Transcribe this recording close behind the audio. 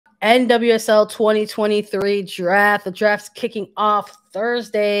NWSL 2023 draft. The draft's kicking off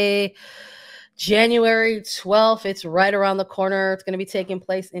Thursday, January 12th. It's right around the corner. It's going to be taking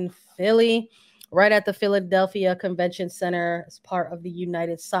place in Philly, right at the Philadelphia Convention Center as part of the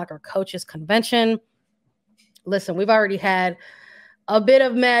United Soccer Coaches Convention. Listen, we've already had a bit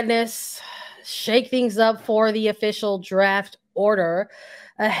of madness shake things up for the official draft order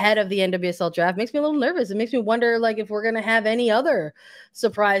ahead of the NWSL draft. Makes me a little nervous. It makes me wonder, like, if we're going to have any other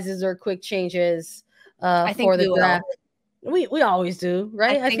surprises or quick changes for the draft. We always do,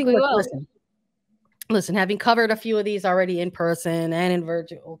 right? I think we will. Listen, having covered a few of these already in person and in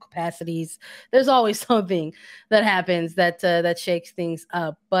virtual capacities, there's always something that happens that shakes things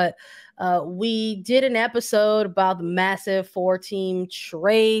up. But we did an episode about the massive 4-team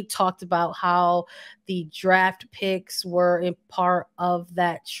trade, talked about how the draft picks were in part of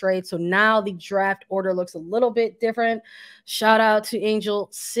that trade. So now the draft order looks a little bit different. Shout out to Angel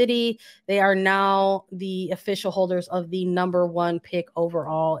City. They are now the official holders of the #1 pick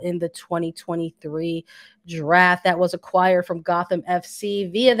overall in the 2023 draft that was acquired from Gotham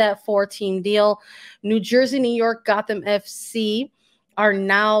FC via that 4-team deal. New Jersey, New York, Gotham FC are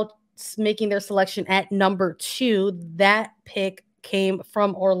now making their selection at #2. That pick came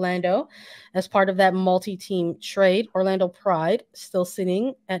from Orlando as part of that multi-team trade. Orlando Pride still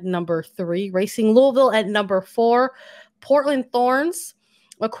sitting at #3. Racing Louisville at #4. Portland Thorns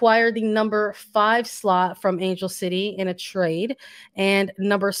acquired the #5 slot from Angel City in a trade. And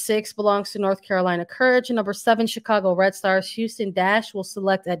 #6 belongs to North Carolina Courage. And #7, Chicago Red Stars. Houston Dash will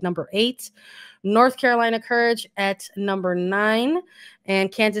select at #8. North Carolina Courage at #9.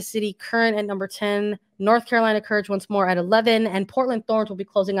 And Kansas City Current at #10. North Carolina Courage once more at 11. And Portland Thorns will be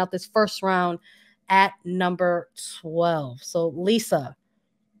closing out this first round at #12. So, Lisa,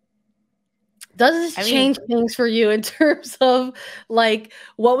 does this change things for you in terms of like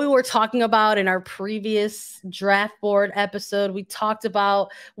what we were talking about in our previous draft board episode? We talked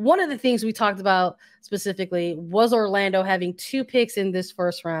about, one of the things we talked about specifically was Orlando having 2 picks in this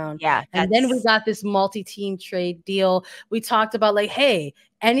first round. Yeah. And then we got this multi-team trade deal. We talked about like, hey,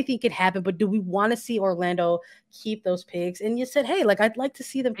 anything could happen, but do we want to see Orlando keep those picks? And you said, hey, like, I'd like to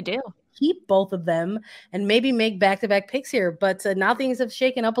see them keep both of them and maybe make back-to-back picks here. But now things have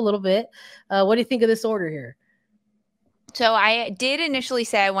shaken up a little bit. What do you think of this order here? So I did initially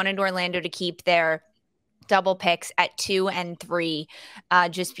say I wanted Orlando to keep their double picks at 2 and 3,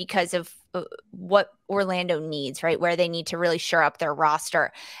 just because of what Orlando needs, right? Where they need to really shore up their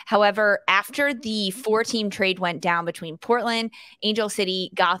roster. However, after the 4-team trade went down between Portland, Angel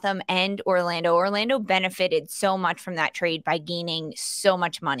City, Gotham, and Orlando benefited so much from that trade by gaining so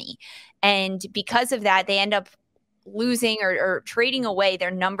much money. And because of that, they end up losing or trading away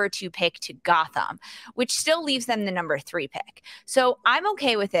their #2 pick to Gotham, which still leaves them the #3 pick. So I'm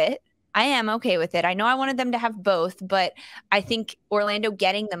okay with it. I am okay with it. I know I wanted them to have both, but I think Orlando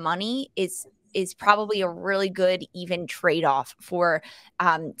getting the money is probably a really good even trade-off for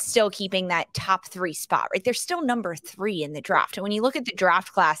still keeping that top 3 spot, right? They're still #3 in the draft. And when you look at the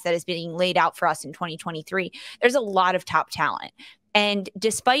draft class that is being laid out for us in 2023, there's a lot of top talent. And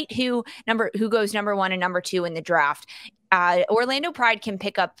despite who goes #1 and #2 in the draft, Orlando Pride can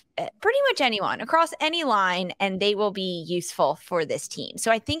pick up pretty much anyone across any line, and they will be useful for this team.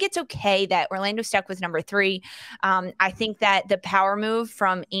 So I think it's okay that Orlando stuck with #3. I think that the power move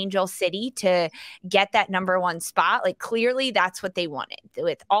from Angel City to get that #1 spot, like clearly that's what they wanted.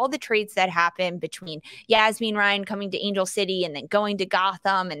 With all the trades that happened between Yasmin Ryan coming to Angel City and then going to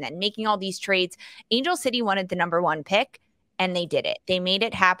Gotham and then making all these trades, Angel City wanted the #1 pick, and they did it. They made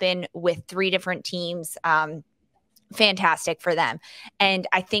it happen with 3 different teams. Fantastic for them. And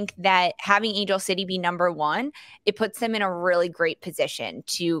I think that having Angel City be #1, it puts them in a really great position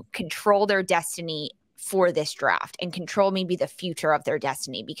to control their destiny for this draft and control maybe the future of their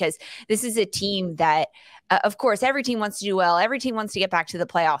destiny, because this is a team that, of course, every team wants to do well. Every team wants to get back to the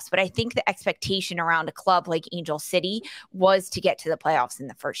playoffs. But I think the expectation around a club like Angel City was to get to the playoffs in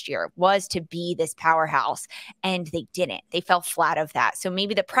the first year, was to be this powerhouse. And they didn't. They fell flat of that. So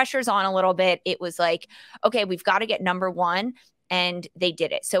maybe the pressure's on a little bit. It was like, okay, we've got to get #1. And they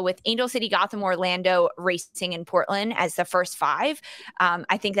did it. So with Angel City, Gotham, Orlando, Racing, and Portland as the first 5,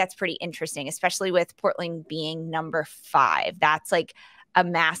 I think that's pretty interesting, especially with Portland being #5. That's like a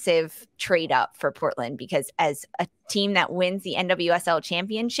massive trade up for Portland, because as a team that wins the NWSL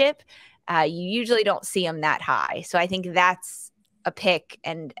championship, you usually don't see them that high. So I think that's a pick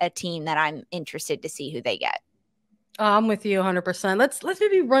and a team that I'm interested to see who they get. I'm with you 100%. Let's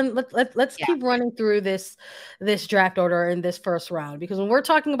maybe run. Let's keep running through this draft order in this first round, because when we're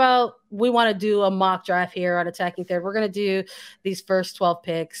talking about we want to do a mock draft here on Attacking Third. We're going to do these first 12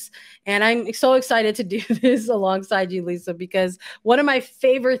 picks. And I'm so excited to do this alongside you, Lisa, because one of my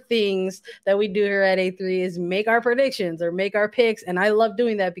favorite things that we do here at A3 is make our predictions or make our picks. And I love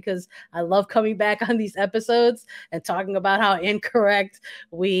doing that because I love coming back on these episodes and talking about how incorrect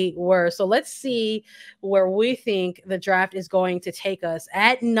we were. So let's see where we think the draft is going to take us.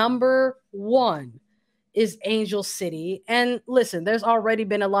 At number 1 is Angel City. And listen, there's already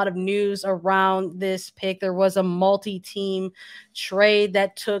been a lot of news around this pick. There was a multi-team trade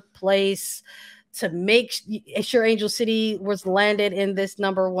that took place to make sure Angel City was landed in this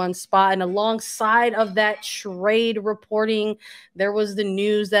number 1 spot. And alongside of that trade reporting, there was the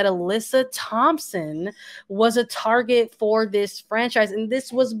news that Alyssa Thompson was a target for this franchise. And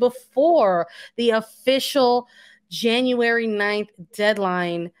this was before the official January 9th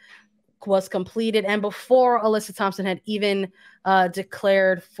deadline was completed and before Alyssa Thompson had even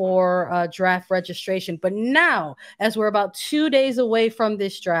declared for draft registration. But now, as we're about 2 days away from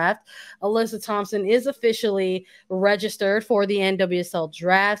this draft, Alyssa Thompson is officially registered for the NWSL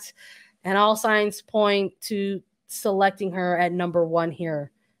draft, and all signs point to selecting her at number 1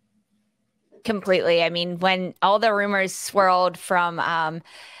 here. Completely. I mean, when all the rumors swirled from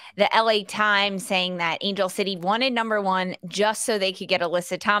the LA Times saying that Angel City wanted number 1 just so they could get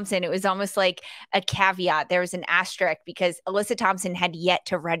Alyssa Thompson, it was almost like a caveat. There was an asterisk because Alyssa Thompson had yet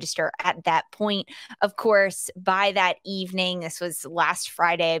to register at that point. Of course, by that evening, this was last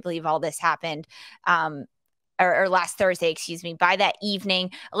Friday, I believe all this happened. Or last Thursday, excuse me. By that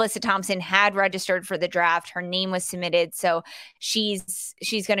evening, Alyssa Thompson had registered for the draft. Her name was submitted. So she's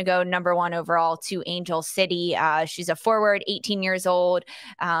going to go number 1 overall to Angel City. She's a forward, 18 years old.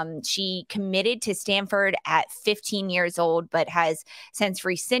 She committed to Stanford at 15 years old, but has since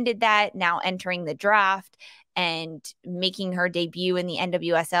rescinded that, now entering the draft and making her debut in the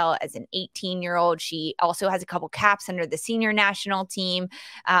NWSL as an 18-year-old. She also has a couple caps under the senior national team.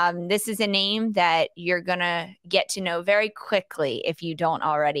 This is a name that you're going to get to know very quickly if you don't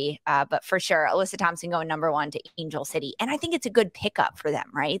already. But for sure, Alyssa Thompson going number 1 to Angel City. And I think it's a good pickup for them,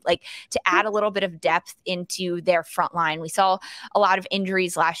 right? Like to add a little bit of depth into their front line. We saw a lot of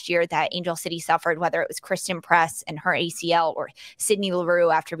injuries last year that Angel City suffered, whether it was Kristen Press and her ACL or Sydney Leroux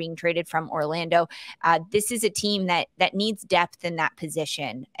after being traded from Orlando. This is a team that needs depth in that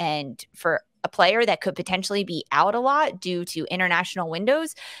position, and for a player that could potentially be out a lot due to international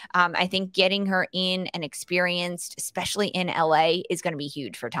windows, I think getting her in and experienced, especially in LA, is going to be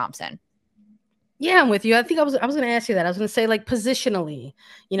huge for Thompson. Yeah, I'm with you. I think I was going to ask you that. I was going to say, like, positionally,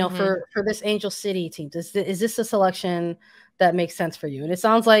 you know, for this Angel City team, is this a selection that makes sense for you? And it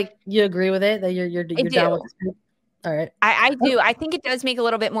sounds like you agree with it, that you're down with this. All right. I do. I think it does make a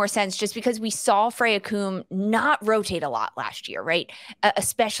little bit more sense just because we saw Freya Coombe not rotate a lot last year, right?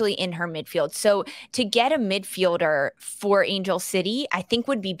 Especially in her midfield. So to get a midfielder for Angel City, I think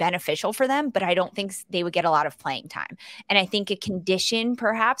would be beneficial for them, but I don't think they would get a lot of playing time. And I think a condition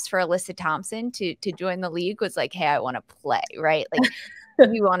perhaps for Alyssa Thompson to join the league was like, hey, I want to play, right? Like,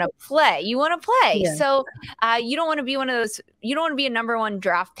 you want to play. Yeah. So you don't want to be one of those, you don't want to be a number 1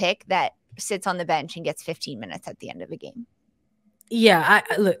 draft pick that sits on the bench and gets 15 minutes at the end of a game. Yeah,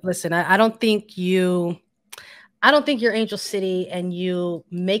 listen, I don't think you're Angel City and you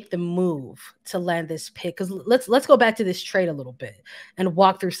make the move to land this pick, because let's go back to this trade a little bit and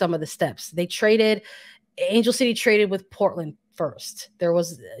walk through some of the steps. Angel City traded with Portland first. There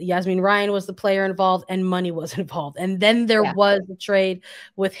was Yasmin Ryan was the player involved and money was involved. And then there was the trade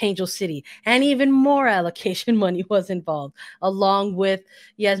with Angel City and even more allocation money was involved along with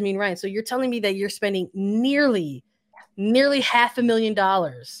Yasmin Ryan. So you're telling me that you're spending nearly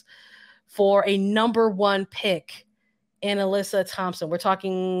 $500,000 for a number 1 pick in Alyssa Thompson. We're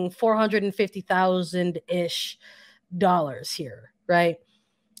talking $450,000-ish here, right?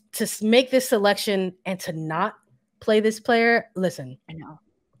 To make this selection and to not play this player, listen, I know.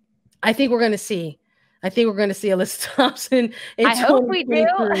 I think we're going to see Alyssa Thompson in 2023. I hope we do.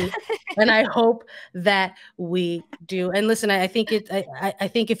 And I hope that we do. And listen, I think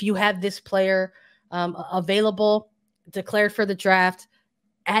if you have this player available, declared for the draft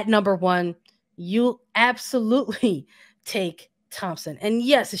at number 1, you absolutely take Thompson. And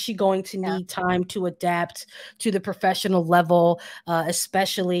yes, is she going to need time to adapt to the professional level,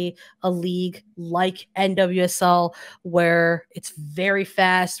 especially a league like NWSL where it's very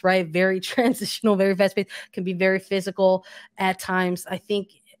fast, right? Very transitional, very fast paced, can be very physical at times. I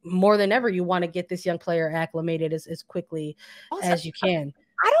think more than ever, you want to get this young player acclimated as quickly as you can.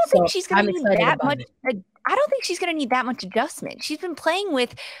 I don't think she's going to need that much. I don't think she's going to need that much adjustment. She's been playing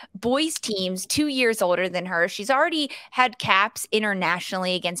with boys teams 2 years older than her. She's already had caps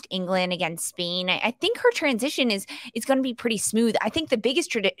internationally against England, against Spain. I think her transition is going to be pretty smooth. I think the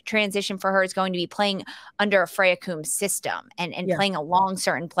biggest transition for her is going to be playing under a Freya Coombs system and playing along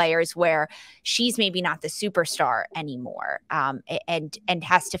certain players where she's maybe not the superstar anymore, and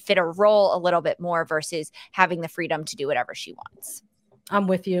has to fit a role a little bit more versus having the freedom to do whatever she wants. I'm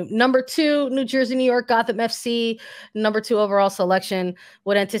with you. Number 2, New Jersey, New York, Gotham FC, number 2 overall selection.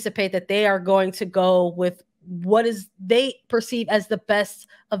 Would anticipate that they are going to go with what is they perceive as the best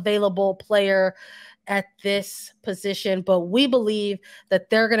available player at this position. But we believe that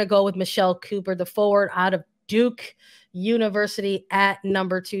they're going to go with Michelle Cooper, the forward out of Duke University at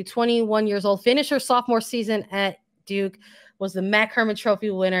number 2, 21 years old, finished her sophomore season at Duke, was the Mack Herman Trophy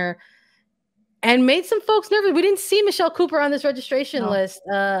winner, and made some folks nervous. We didn't see Michelle Cooper on this registration list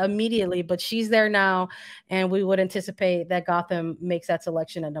immediately, but she's there now, and we would anticipate that Gotham makes that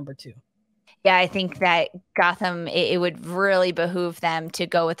selection at number 2. Yeah, I think that Gotham, it would really behoove them to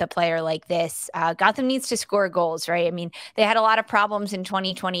go with a player like this. Gotham needs to score goals, right? I mean, they had a lot of problems in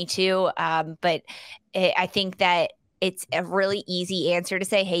 2022, but I think that it's a really easy answer to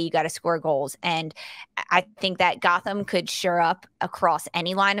say, hey, you got to score goals. And I think that Gotham could shore up across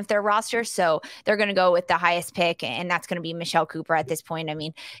any line of their roster. So they're going to go with the highest pick, and that's going to be Michelle Cooper at this point. I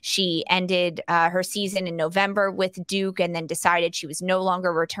mean, she ended her season in November with Duke and then decided she was no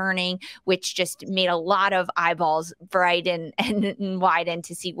longer returning, which just made a lot of eyeballs bright and widen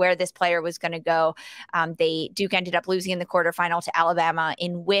to see where this player was going to go. Duke ended up losing in the quarterfinal to Alabama,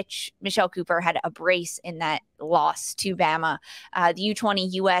 in which Michelle Cooper had a brace in that loss to Bama. The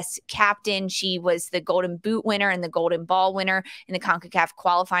U20 U.S. captain, she was the Golden Boot winner and the Golden Ball winner in the CONCACAF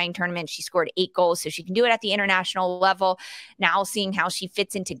qualifying tournament. She scored 8 goals, so she can do it at the international level. Now seeing how she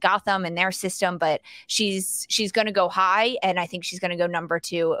fits into Gotham and their system, but she's going to go high, and I think she's going to go number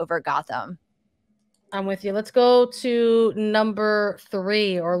 2 over Gotham. I'm with you. Let's go to number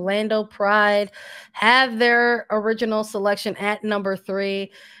 3. Orlando Pride have their original selection at number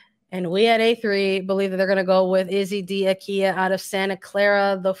 3. And we at A3 believe that they're going to go with Izzy Diakia out of Santa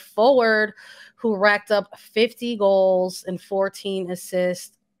Clara, the forward who racked up 50 goals and 14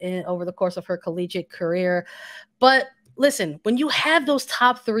 assists over the course of her collegiate career. But listen, when you have those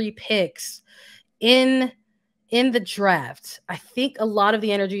top 3 picks in the draft, I think a lot of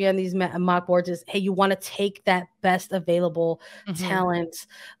the energy on these mock boards is, hey, you want to take that best available talent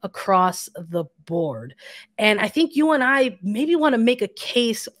across the board. And I think you and I maybe want to make a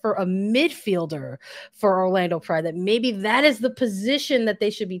case for a midfielder for Orlando Pride, that maybe that is the position that they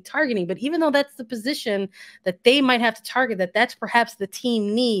should be targeting. But even though that's the position that they might have to target, that's perhaps the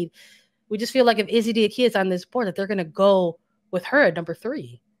team need, we just feel like if Izzy Diakia is on this board, that they're going to go with her at number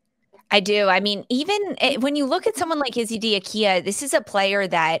 3. I do. I mean, even when you look at someone like Izzy Diakia, this is a player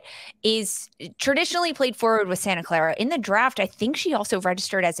that is traditionally played forward with Santa Clara. In the draft, I think she also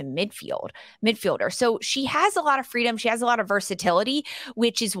registered as a midfielder. So she has a lot of freedom. She has a lot of versatility,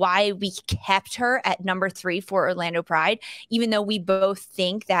 which is why we kept her at number 3 for Orlando Pride, even though we both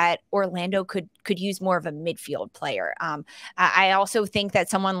think that Orlando could use more of a midfield player. I also think that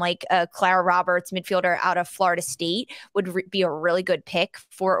someone like Clara Roberts, midfielder out of Florida State, would be a really good pick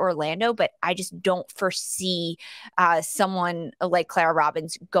for Orlando. But I just don't foresee someone like Clara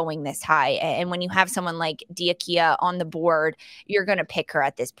Robbins going this high. And when you have someone like Diakia on the board, you're going to pick her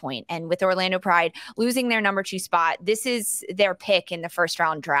at this point. And with Orlando Pride losing their number 2 spot, this is their pick in the first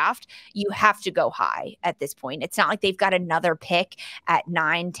round draft. You have to go high at this point. It's not like they've got another pick at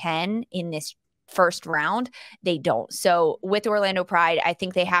 9, 10 in this first round. They don't. So with Orlando Pride, I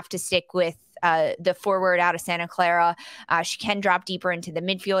think they have to stick with the forward out of Santa Clara. She can drop deeper into the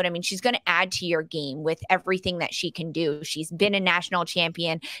midfield. I mean, she's going to add to your game with everything that she can do. She's been a national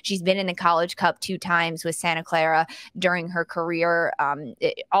champion. She's been in the College Cup 2 times with Santa Clara during her career.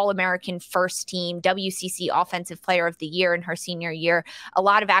 All-American first team, WCC Offensive Player of the Year in her senior year. A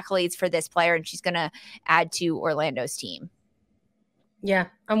lot of accolades for this player, and she's going to add to Orlando's team. Yeah,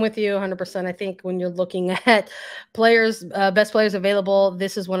 I'm with you 100%. I think when you're looking at players, best players available,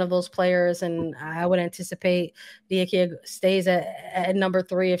 this is one of those players, and I would anticipate Diakia stays at number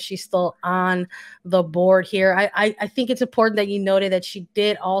 3 if she's still on the board here. I think it's important that you noted that she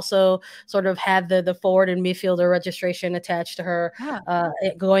did also sort of have the forward and midfielder registration attached to her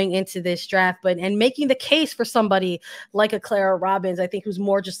going into this draft, and making the case for somebody like a Clara Robbins, I think, who's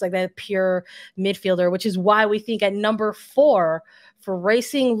more just like that pure midfielder, which is why we think at number 4 for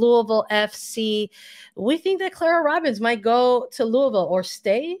Racing Louisville FC, we think that Clara Robbins might go to Louisville or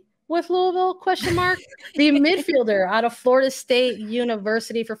stay with Louisville, question mark. The midfielder out of Florida State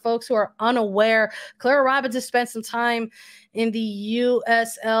University. For folks who are unaware, Clara Robbins has spent some time in the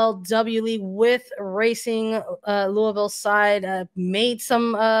USLW League with Racing Louisville side, made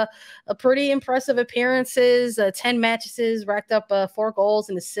some pretty impressive appearances, 10 matches, racked up 4 goals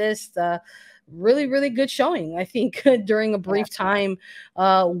and assists. Really, really good showing, I think, during a brief time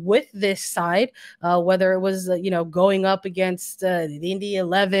with this side, whether it was, going up against the Indy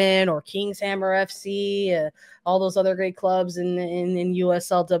 11 or Kings Hammer FC, all those other great clubs in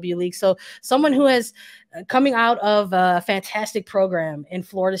USLW League. So someone who has coming out of a fantastic program in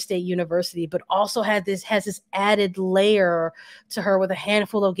Florida State University, but also has this added layer to her with a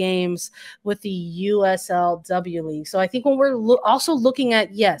handful of games with the USLW League. So I think when we're also looking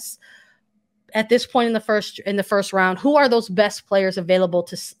at, yes, at this point in the first round, who are those best players available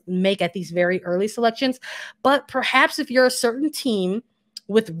to make at these very early selections? But perhaps if you're a certain team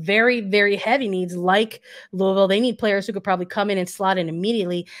with very, very heavy needs like Louisville, they need players who could probably come in and slot in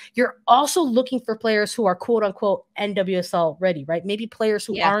immediately. You're also looking for players who are quote unquote NWSL ready, right? Maybe players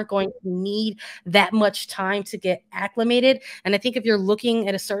who aren't going to need that much time to get acclimated. And I think if you're looking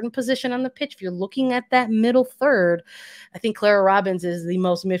at a certain position on the pitch, if you're looking at that middle third, I think Clara Robbins is the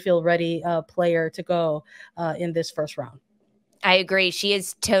most midfield ready player to go in this first round. I agree. She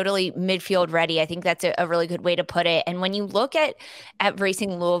is totally midfield ready. I think that's a really good way to put it. And when you look at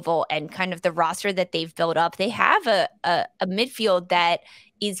Racing Louisville and kind of the roster that they've built up, they have a midfield that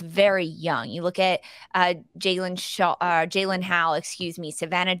is very young. You look at Jalen Howell,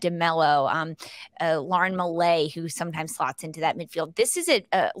 Savannah DeMello, Lauren Millay, who sometimes slots into that midfield. This is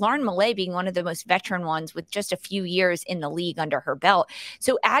Lauren Millay being one of the most veteran ones with just a few years in the league under her belt.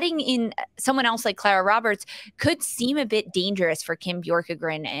 So adding in someone else like Clara Roberts could seem a bit dangerous for Kim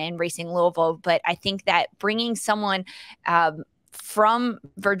Bjorkegren and Racing Louisville, but I think that bringing someone from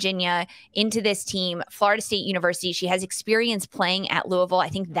Virginia into this team, Florida State University, she has experience playing at Louisville. I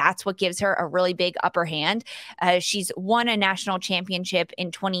think that's what gives her a really big upper hand. She's won a national championship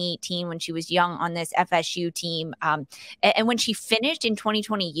in 2018 when she was young on this FSU team. And when she finished in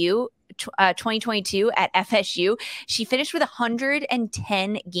 2022 at FSU, she finished with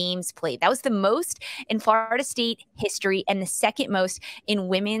 110 games played. That was the most in Florida State history and the second most in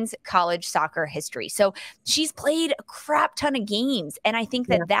women's college soccer history. So she's played a crap ton of games. And I think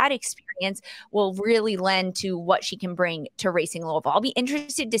that experience will really lend to what she can bring to Racing Louisville. I'll be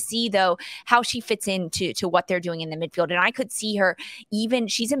interested to see, though, how she fits into what they're doing in the midfield. And I could see her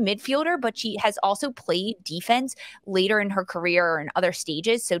she's a midfielder, but she has also played defense later in her career or in other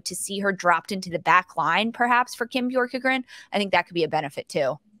stages. So to see her dropped into the back line, perhaps for Kim Bjorkegren, I think that could be a benefit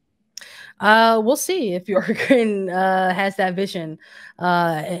too. We'll see if Bjorkegren has that vision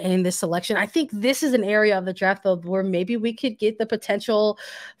in this selection. I think this is an area of the draft, though, where maybe we could get the potential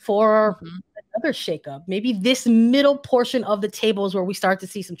for another shakeup. Maybe this middle portion of the table is where we start to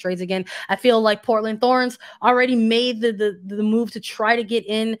see some trades again. I feel like Portland Thorns already made the move to try to get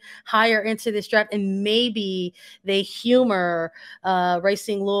in higher into this draft, and maybe they humor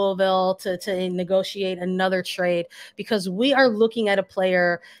Racing Louisville to negotiate another trade, because we are looking at a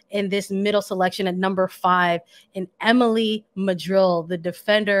player in this middle selection at number 5 in Emily Madrill, the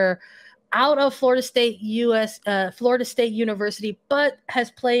defender out of Florida State University, but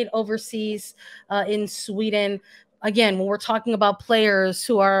has played overseas in Sweden. Again, when we're talking about players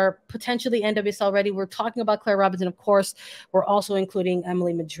who are potentially NWSL ready, we're talking about Clara Robbins, and of course, we're also including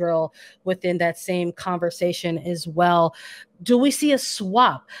Emily Madrill within that same conversation as well. Do we see a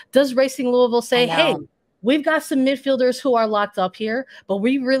swap? Does Racing Louisville say, hey, we've got some midfielders who are locked up here, but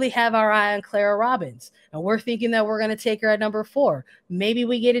we really have our eye on Clara Robbins, and we're thinking that we're going to take her at number 4. Maybe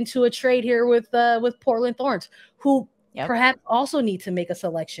we get into a trade here with Portland Thorns, who perhaps also need to make a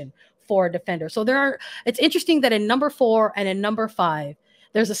selection for a defender. So it's interesting that in number 4 and in number 5,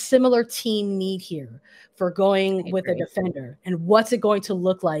 there's a similar team need here for going with a defender. And what's it going to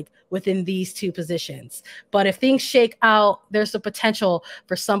look like within these two positions? But if things shake out, there's the potential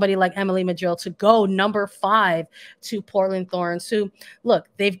for somebody like Emily Madrill to go number 5 to Portland Thorns, who, look,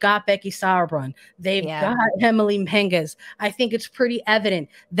 they've got Becky Sauerbrunn. They've got Emily Menges. I think it's pretty evident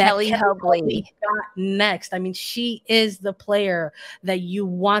that Kelly got next. I mean, she is the player that you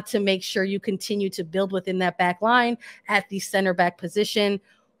want to make sure you continue to build within that back line at the center back position.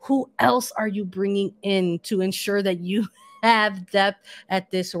 Who else are you bringing in to ensure that you have depth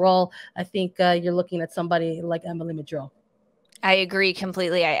at this role? I think you're looking at somebody like Emily Madrill. I agree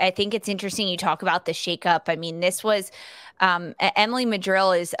completely. I think it's interesting you talk about the shakeup. I mean, this was Emily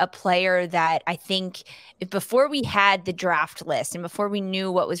Madrill is a player that I think before we had the draft list and before we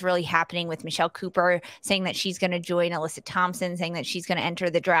knew what was really happening with Michelle Cooper saying that she's going to join, Alyssa Thompson saying that she's going to enter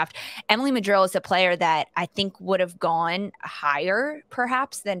the draft, Emily Madrill is a player that I think would have gone higher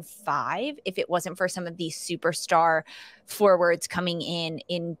perhaps than 5 if it wasn't for some of these superstar forwards coming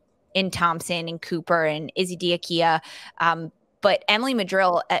in Thompson and Cooper and Izzy Diakia. But Emily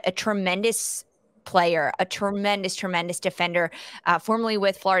Madrill, a tremendous player, a tremendous defender, formerly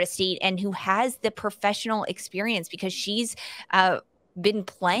with Florida State, and who has the professional experience because she's been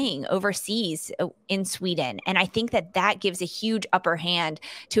playing overseas in Sweden. And I think that gives a huge upper hand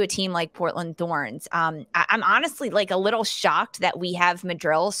to a team like Portland Thorns. I'm honestly like a little shocked that we have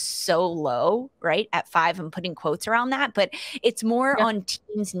Madrill so low, right? At 5, I'm putting quotes around that, but it's more on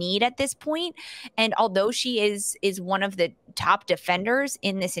team's need at this point. And although she is one of the top defenders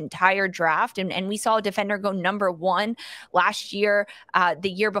in this entire draft, and we saw a defender go number 1 last year, the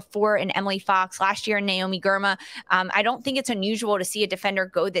year before in Emily Fox, last year in Naomi Girma. I don't think it's unusual to see a defender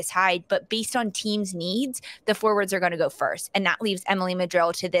go this high, but based on teams' needs, the forwards are going to go first. And that leaves Emily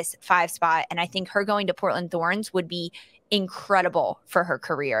Madrill to this 5 spot. And I think her going to Portland Thorns would be incredible for her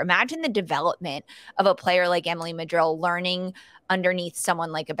career. Imagine the development of a player like Emily Madrill learning underneath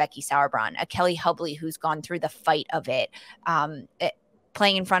someone like a Becky Sauerbrunn, a Kelly Hubley who's gone through the fight of it,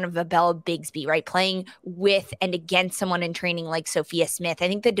 playing in front of a Bella Bigsby, right? Playing with and against someone in training like Sophia Smith. I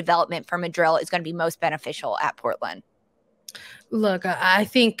think the development for Madrill is going to be most beneficial at Portland. Look, I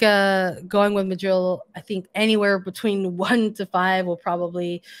think going with Madrill, I think anywhere between 1 to 5 will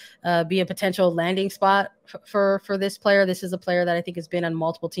probably be a potential landing spot for this player. This is a player that I think has been on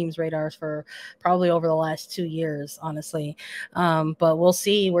multiple teams' radars for probably over the last 2 years, honestly. But we'll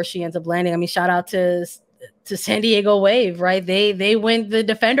see where she ends up landing. I mean, shout out to San Diego Wave, right? They went the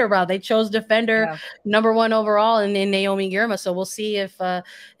defender route. They chose defender number 1 overall in Naomi Girma. So we'll see if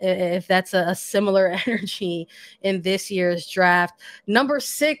that's a similar energy in this year's draft. Number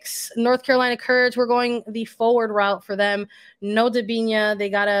 6, North Carolina Courage. We're going the forward route for them. No Dabinia. They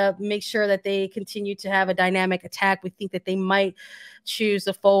got to make sure that they continue to have a dynamic attack. We think that they might choose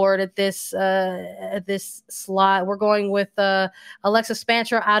a forward at this slot. We're going with Alexa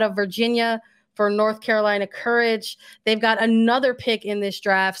Spancher out of Virginia for North Carolina Courage. They've got another pick in this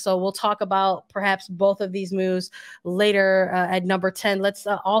draft, so we'll talk about perhaps both of these moves later at number 10. Let's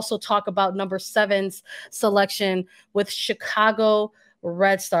also talk about number 7's selection with Chicago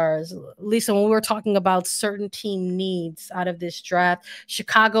Red Stars. Lisa, when we were talking about certain team needs out of this draft,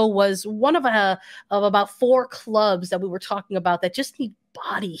 Chicago was one of about 4 clubs that we were talking about that just need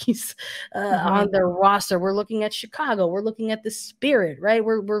bodies on their roster. We're looking at Chicago. We're looking at the Spirit, right?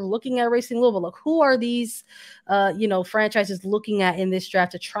 We're looking at Racing Louisville. Look, who are these franchises looking at in this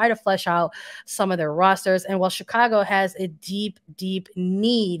draft to try to flesh out some of their rosters? And while Chicago has a deep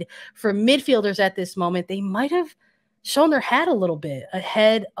need for midfielders at this moment, they might have shown their hat a little bit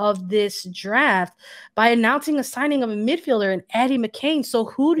ahead of this draft by announcing a signing of a midfielder in Addie McCain. So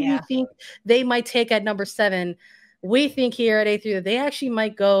who do you think they might take at number 7? We think here at A3 that they actually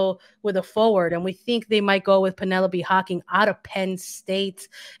might go with a forward, and we think they might go with Penelope Hocking out of Penn State.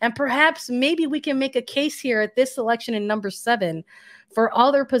 And perhaps maybe we can make a case here at this selection in number 7 for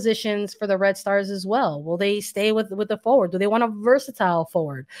other positions for the Red Stars as well. Will they stay with the forward? Do they want a versatile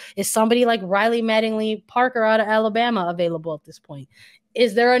forward? Is somebody like Riley Mattingly Parker out of Alabama available at this point?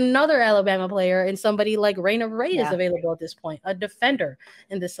 Is there another Alabama player and somebody like Raina Reyes available at this point, a defender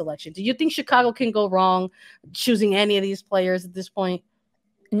in this selection? Do you think Chicago can go wrong choosing any of these players at this point?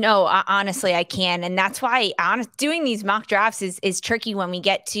 No, honestly, I can. And that's why doing these mock drafts is tricky when we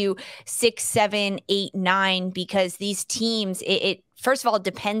get to 6, 7, 8, 9, because these teams, it first of all, it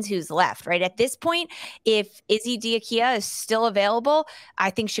depends who's left, right? At this point, if Izzy Diakia is still available,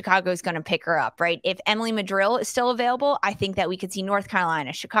 I think Chicago is going to pick her up, right? If Emily Madrill is still available, I think that we could see North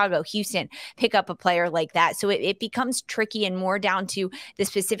Carolina, Chicago, Houston pick up a player like that. So it becomes tricky and more down to the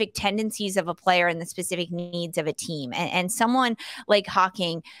specific tendencies of a player and the specific needs of a team. And someone like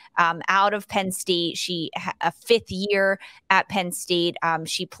Hocking out of Penn State, she a 5th year at Penn State.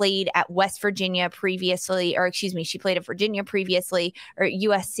 She played at West Virginia previously, or excuse me, she played at Virginia previously, or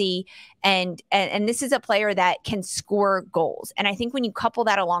USC, and this is a player that can score goals. And I think when you couple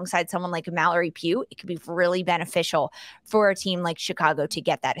that alongside someone like Mallory Pugh, it could be really beneficial for a team like Chicago to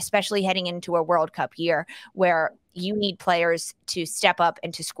get that, especially heading into a World Cup year where you need players to step up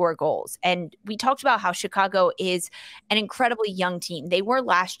and to score goals. And we talked about how Chicago is an incredibly young team. They were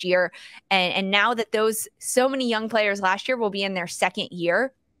last year, and now that so many young players last year will be in their 2nd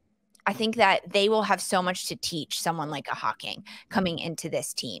year, I think that they will have so much to teach someone like a Hawking coming into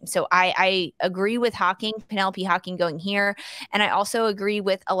this team. So I agree with Hawking, Penelope Hawking going here. And I also agree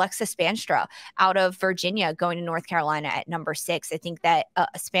with Alyssa Spanstra out of Virginia going to North Carolina at number 6. I think that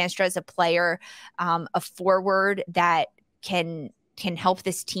Spanstra is a player, a forward that can help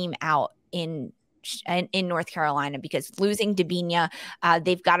this team out in North Carolina, because losing Debinha,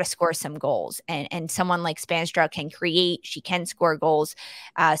 they've got to score some goals, and someone like Spanstra can create, she can score goals.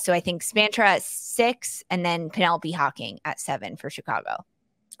 So I think Spanstra at 6 and then Penelope Hawking at 7 for Chicago.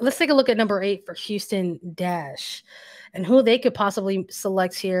 Let's take a look at number 8 for Houston Dash and who they could possibly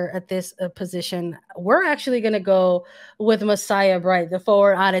select here at this position. We're actually going to go with Messiah Bright, the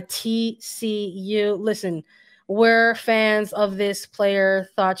forward out of TCU. Listen, we're fans of this player,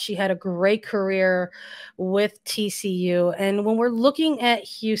 thought she had a great career with TCU. And when we're looking at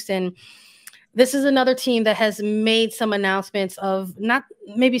Houston, this is another team that has made some announcements of not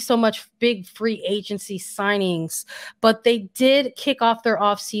maybe so much big free agency signings, but they did kick off their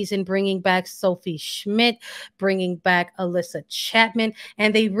offseason bringing back Sophie Schmidt, bringing back Alyssa Chapman,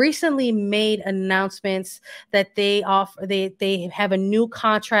 and they recently made announcements that they have a new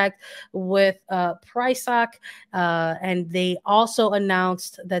contract with Prysock, and they also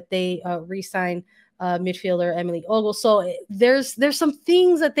announced that they re-signed midfielder Emily Ogle. So there's some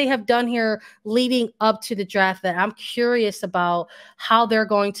things that they have done here leading up to the draft that I'm curious about how they're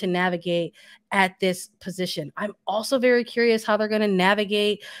going to navigate at this position. I'm also very curious how they're going to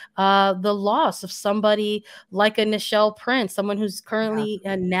navigate the loss of somebody like a Nichelle Prince, someone who's currently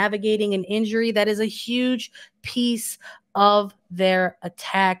navigating an injury that is a huge piece of their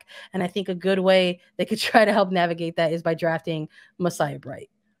attack. And I think a good way they could try to help navigate that is by drafting Messiah Bright.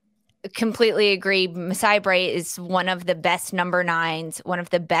 Completely agree. Messiah Bright is one of the best number 9s, one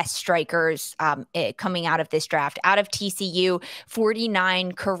of the best strikers coming out of this draft. Out of TCU,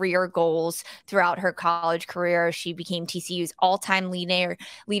 49 career goals throughout her college career. She became TCU's all-time leader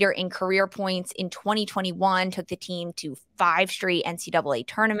in career points in 2021, took the team to 5 straight NCAA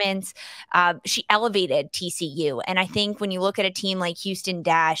tournaments. She elevated TCU. And I think when you look at a team like Houston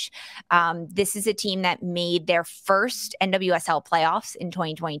Dash, this is a team that made their first NWSL playoffs in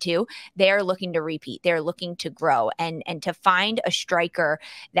 2022. They're looking to repeat. They're looking to grow. And to find a striker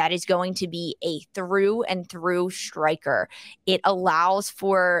that is going to be a through and through striker, it allows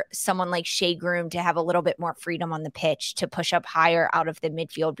for someone like Shea Groom to have a little bit more freedom on the pitch, to push up higher out of the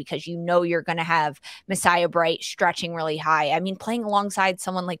midfield, because you know you're going to have Messiah Bright stretching really high. I mean, playing alongside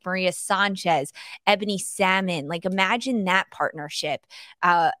someone like Maria Sanchez, Ebony Salmon, like imagine that partnership,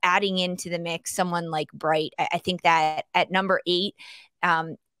 adding into the mix someone like Bright. I think that at number 8,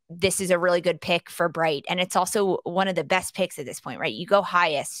 this is a really good pick for Bright. And it's also one of the best picks at this point, right? You go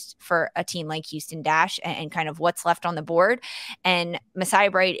highest for a team like Houston Dash and kind of what's left on the board. And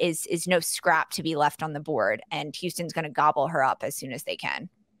Messiah Bright is no scrap to be left on the board. And Houston's going to gobble her up as soon as they can.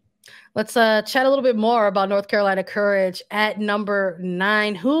 Let's chat a little bit more about North Carolina Courage at number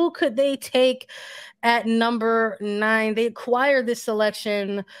 9. Who could they take at number 9? They acquired this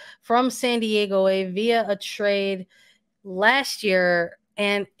selection from San Diego via a trade last year.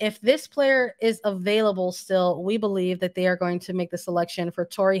 And if this player is available still, we believe that they are going to make the selection for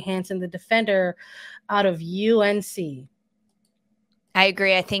Tori Hansen, the defender out of UNC. I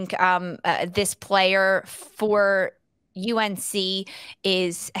agree. I think this player for UNC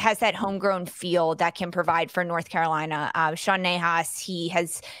has that homegrown feel that can provide for North Carolina. Sean Nahas, he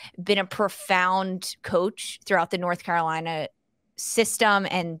has been a profound coach throughout the North Carolina system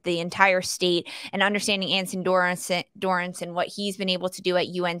and the entire state, and understanding Anson Dorrance and what he's been able to do at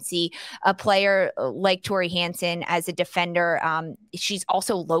UNC. A player like Tori Hansen as a defender, she's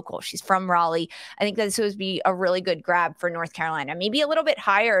also local. She's from Raleigh. I think that this would be a really good grab for North Carolina, maybe a little bit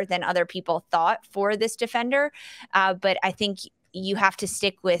higher than other people thought for this defender, but I think you have to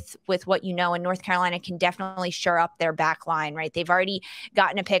stick with what you know, and North Carolina can definitely shore up their back line, right? They've already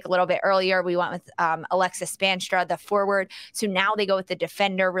gotten a pick a little bit earlier. We went with Alyssa Spanstra, the forward. So now they go with the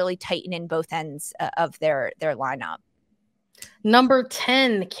defender, really tighten in both ends of their lineup. Number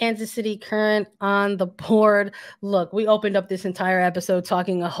 10, Kansas City Current on the board. Look, we opened up this entire episode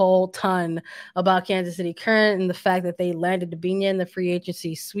talking a whole ton about Kansas City Current and the fact that they landed Debinha in the free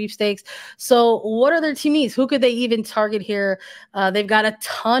agency sweepstakes. So what are their team needs? Who could they even target here? They've got a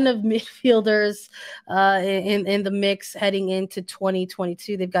ton of midfielders in the mix heading into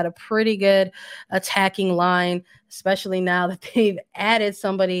 2022. They've got a pretty good attacking line, especially now that they've added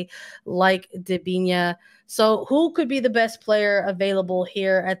somebody like Debinha. So who could be the best player available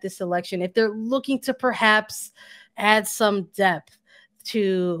here at this selection if they're looking to perhaps add some depth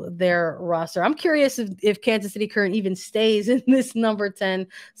to their roster. I'm curious if Kansas City Current even stays in this number 10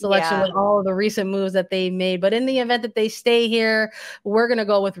 selection with all of the recent moves that they made. But in the event that they stay here, we're going to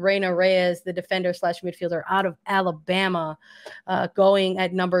go with Reina Reyes, the defender / midfielder out of Alabama, going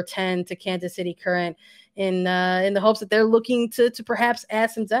at number 10 to Kansas City Current in the hopes that they're looking to perhaps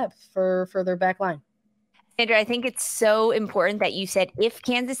add some depth for their back line. Sandra, I think it's so important that you said if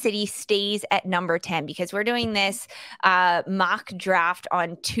Kansas City stays at number 10, because we're doing this mock draft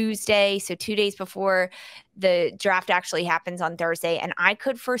on Tuesday, so 2 days before the draft actually happens on Thursday. And I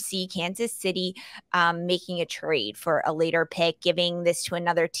could foresee Kansas City making a trade for a later pick, giving this to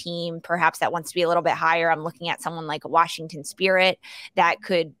another team, perhaps that wants to be a little bit higher. I'm looking at someone like Washington Spirit that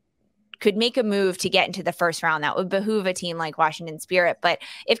could make a move to get into the first round. That would behoove a team like Washington Spirit. But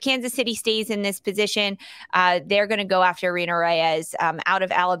if Kansas City stays in this position, they're going to go after Reina Reyes out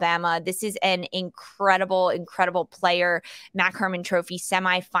of Alabama. This is an incredible, incredible player. Mac Herman Trophy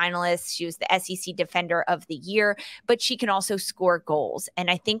semifinalist. She was the SEC Defender of the Year, but she can also score goals.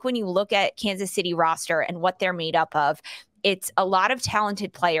 And I think when you look at Kansas City roster and what they're made up of, it's a lot of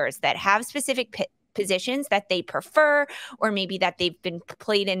talented players that have specific positions that they prefer, or maybe that they've been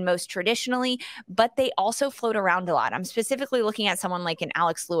played in most traditionally, but they also float around a lot. I'm specifically looking at someone like an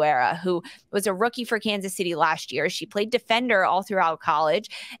Alex Luera, who was a rookie for Kansas City last year. She played defender all throughout college,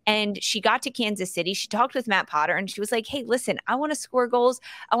 and she got to Kansas City. She talked with Matt Potter, and she was like, hey, listen, I want to score goals.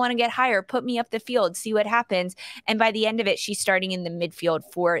 I want to get higher. Put me up the field, see what happens. And by the end of it, she's starting in the midfield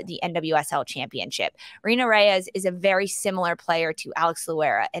for the NWSL championship. Reina Reyes is a very similar player to Alex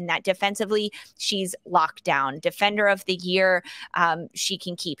Luera, and that defensively, she's locked down. Defender of the Year. She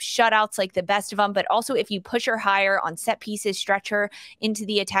can keep shutouts like the best of them, but also if you push her higher on set pieces, stretch her into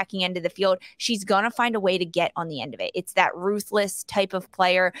the attacking end of the field, she's going to find a way to get on the end of it. It's that ruthless type of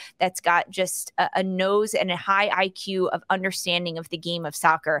player that's got just a nose and a high IQ of understanding of the game of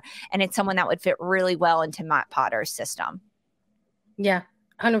soccer. And it's someone that would fit really well into Matt Potter's system. Yeah.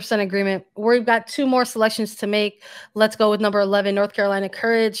 100% agreement. We've got 2 more selections to make. Let's go with number 11, North Carolina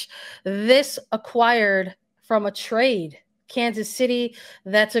Courage. This acquired from a trade, Kansas City,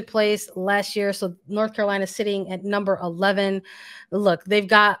 that took place last year. So North Carolina sitting at number 11. Look, they've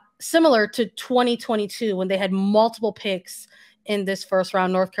got similar to 2022 when they had multiple picks in this first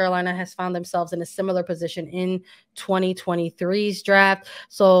round. North Carolina has found themselves in a similar position in 2023's draft.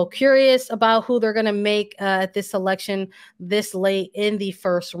 So curious about who they're going to make at this selection this late in the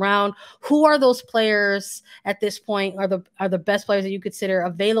first round. Who are those players at this point are the best players that you consider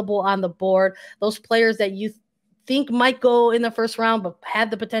available on the board? Those players that you think might go in the first round, but had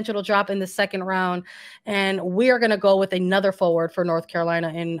the potential to drop in the second round. And we are going to go with another forward for North Carolina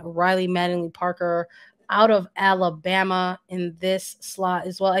in Riley Mattingly Parker out of Alabama in this slot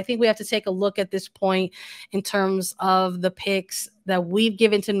as well. I think we have to take a look at this point in terms of the picks that we've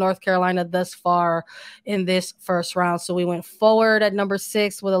given to North Carolina thus far in this first round. So we went forward at number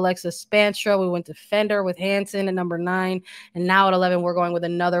 6 with Alexis Spanstra. We went defender with Hanson at number 9. And now at 11, we're going with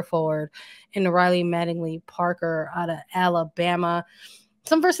another forward in Riley Mattingly Parker out of Alabama.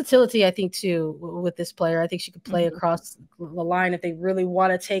 Some versatility, I think, too, with this player. I think she could play across the line if they really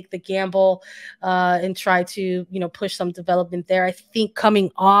want to take the gamble and try to, push some development there. I think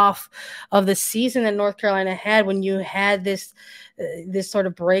coming off of the season that North Carolina had, when you had this sort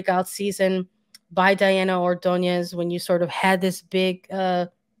of breakout season by Diana Ordonez, when you sort of had this big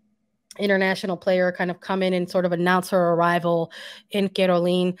international player kind of come in and sort of announce her arrival in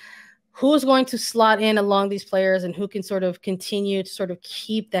Caroline, who's going to slot in along these players and who can sort of continue to sort of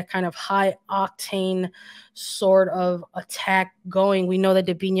keep that kind of high octane sort of attack going. We know that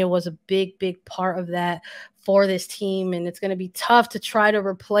Debinha was a big, big part of that for this team, and it's going to be tough to try to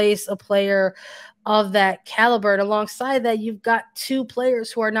replace a player of that caliber. And alongside that, you've got 2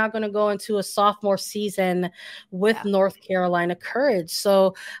 players who are not going to go into a sophomore season with North Carolina Courage.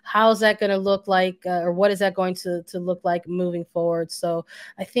 So how's that going to look like, or what is that going to look like moving forward? So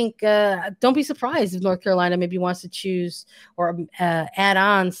I think don't be surprised if North Carolina maybe wants to choose or add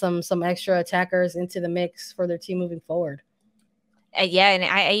on some extra attackers into the mix for their team moving forward. Yeah, and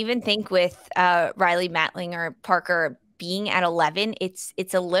I even think with Riley Matlinger Parker being at 11,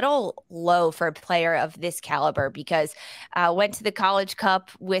 it's a little low for a player of this caliber, because went to the College Cup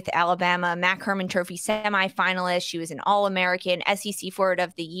with Alabama, Mac Herman Trophy semifinalist. She was an All-American, SEC Forward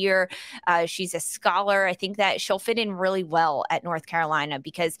of the Year. She's a scholar. I think that she'll fit in really well at North Carolina,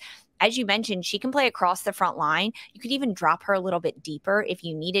 because as you mentioned, she can play across the front line. You could even drop her a little bit deeper if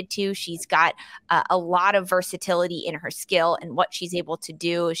you needed to. She's got a lot of versatility in her skill and what she's able to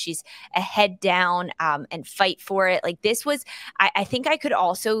do. She's a head down and fight for it. Like this was, I think I could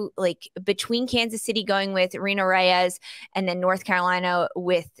also, like, between Kansas City going with Rena Reyes and then North Carolina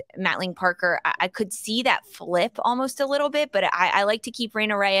with Madeline Parker, I could see that flip almost a little bit, but I like to keep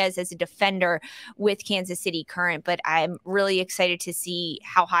Rena Reyes as a defender with Kansas City current, but I'm really excited to see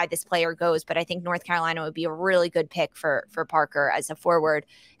how high this player goes. But I think North Carolina would be a really good pick for Parker as a forward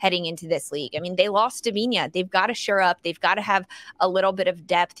heading into this league. I mean, they lost Davinia. They've got to shore up. They've got to have a little bit of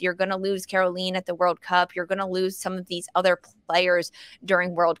depth. You're going to lose Caroline at the World Cup. You're going to lose some of these other players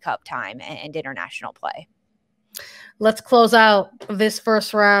during World Cup time and international play. Let's close out this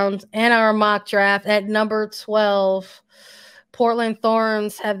first round and our mock draft at number 12. Portland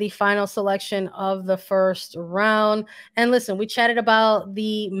Thorns have the final selection of the first round. And listen, we chatted about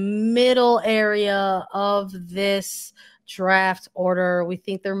the middle area of this draft order. We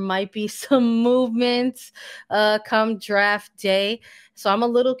think there might be some movement come draft day. So I'm a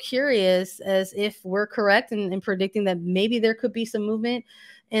little curious as if we're correct in predicting that maybe there could be some movement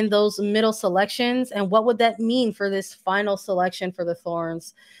in those middle selections. And what would that mean for this final selection for the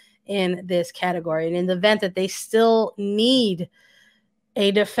Thorns in this category? And in the event that they still need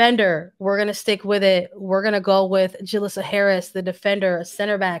a defender, we're going to stick with it. We're going to go with Alyssa Harris, the defender, a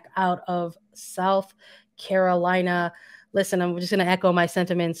center back out of South Carolina. Listen, I'm just going to echo my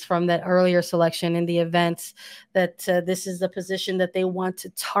sentiments from that earlier selection in the event that this is the position that they want to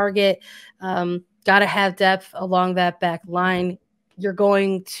target. Got to have depth along that back line. You're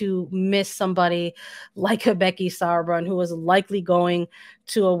going to miss somebody like a Becky Sauerbrunn, who is likely going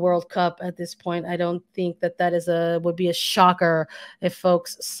to a World Cup at this point. I don't think that would be a shocker if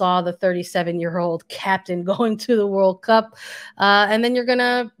folks saw the 37-year-old captain going to the World Cup. And then you're going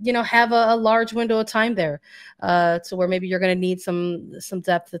to, have a large window of time there to where maybe you're going to need some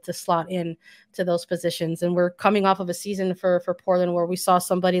depth to slot in to those positions. And we're coming off of a season for Portland where we saw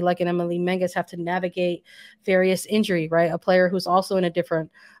somebody like an Emily Menges have to navigate various injury, right? A player who's also in a different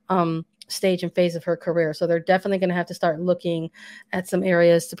stage and phase of her career. So they're definitely going to have to start looking at some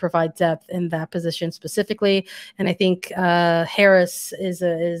areas to provide depth in that position specifically. And I think Harris is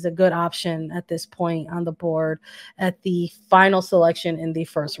a good option at this point on the board at the final selection in the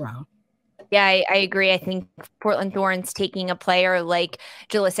first round. Yeah, I agree. I think Portland Thorns taking a player like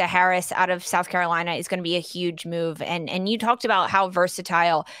Alyssa Harris out of South Carolina is going to be a huge move. And you talked about how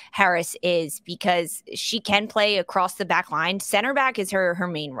versatile Harris is because she can play across the back line. Center back is her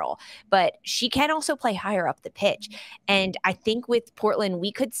main role, but she can also play higher up the pitch. And I think with Portland,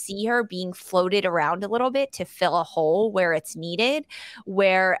 we could see her being floated around a little bit to fill a hole where it's needed,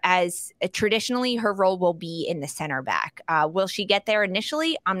 whereas traditionally her role will be in the center back. Will she get there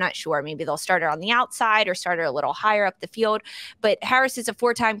initially? I'm not sure. Maybe they'll start her on the outside or start her a little higher up the field. But Harris is a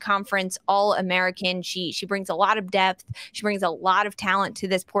four-time conference All-American. She brings a lot of depth. She brings a lot of talent to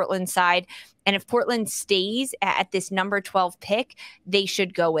this Portland side. And if Portland stays at this number 12 pick, they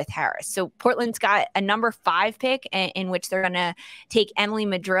should go with Harris. So Portland's got a number 5 pick in which they're going to take Emily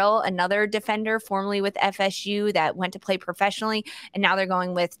Madrill, another defender formerly with FSU that went to play professionally. And now they're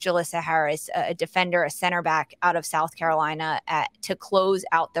going with Alyssa Harris, a defender, a center back out of South Carolina to close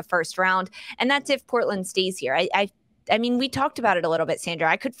out the first round. And that's if Portland stays here. I mean, we talked about it a little bit, Sandra.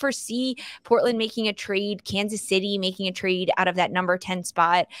 I could foresee Portland making a trade, Kansas City making a trade out of that number 10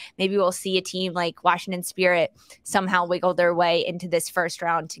 spot. Maybe we'll see a team like Washington Spirit somehow wiggle their way into this first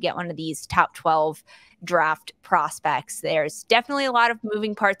round to get one of these top 12 draft prospects. There's definitely a lot of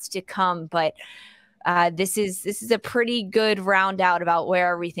moving parts to come, but this is a pretty good round out about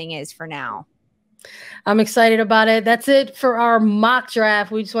where everything is for now. I'm excited about it. That's it for our mock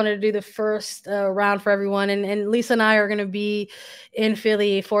draft. We just wanted to do the first round for everyone. And Lisa and I are going to be in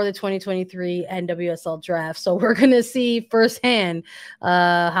Philly for the 2023 NWSL draft. So we're going to see firsthand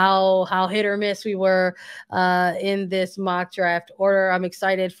how hit or miss we were in this mock draft order. I'm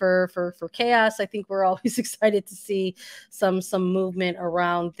excited for chaos. I think we're always excited to see some movement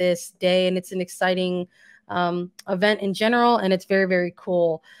around this day. And it's an exciting event in general. And it's very, very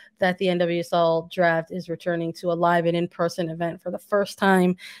cool that the NWSL draft is returning to a live and in-person event for the first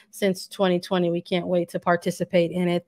time since 2020. We can't wait to participate in it